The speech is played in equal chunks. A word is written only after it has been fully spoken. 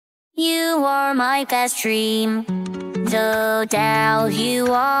You are my best dream. No doubt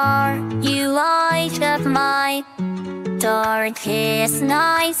you are. You light up my darkest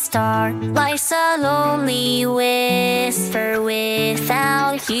night star. Life's a lonely whisper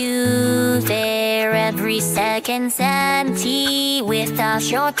without you there. Every second's empty without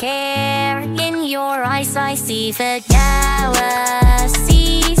your care. In your eyes I see the galaxies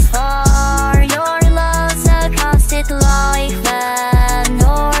far. Your love's a constant like the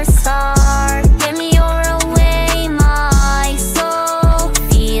North Star. When you're away my soul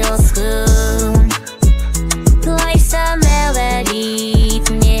feels gloom. Life's a melody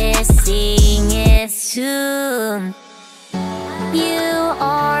missing its tune. You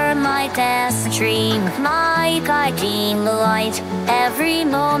are my best dream, my guiding light. Every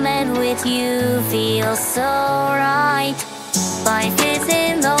moment with you feels so right. Life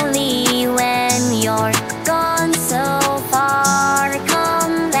isn't lonely when you're gone so far.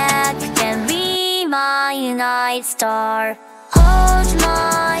 Come back and be my night star. Hold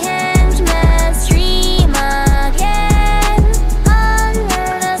my hand, let's dream again.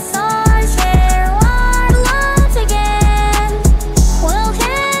 Under the stars share our love again. We'll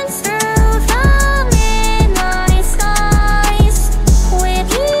dance through the midnight skies. With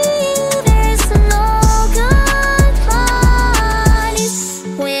you there's no goodbyes.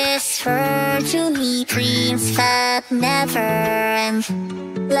 Whisper to me dreams that never end.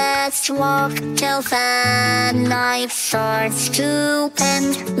 Let's walk till the night starts to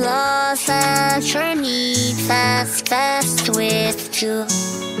bend. Love's a journey that's best with two.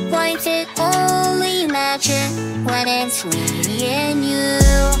 Life is only magic when it's me and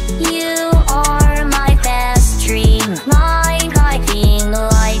you.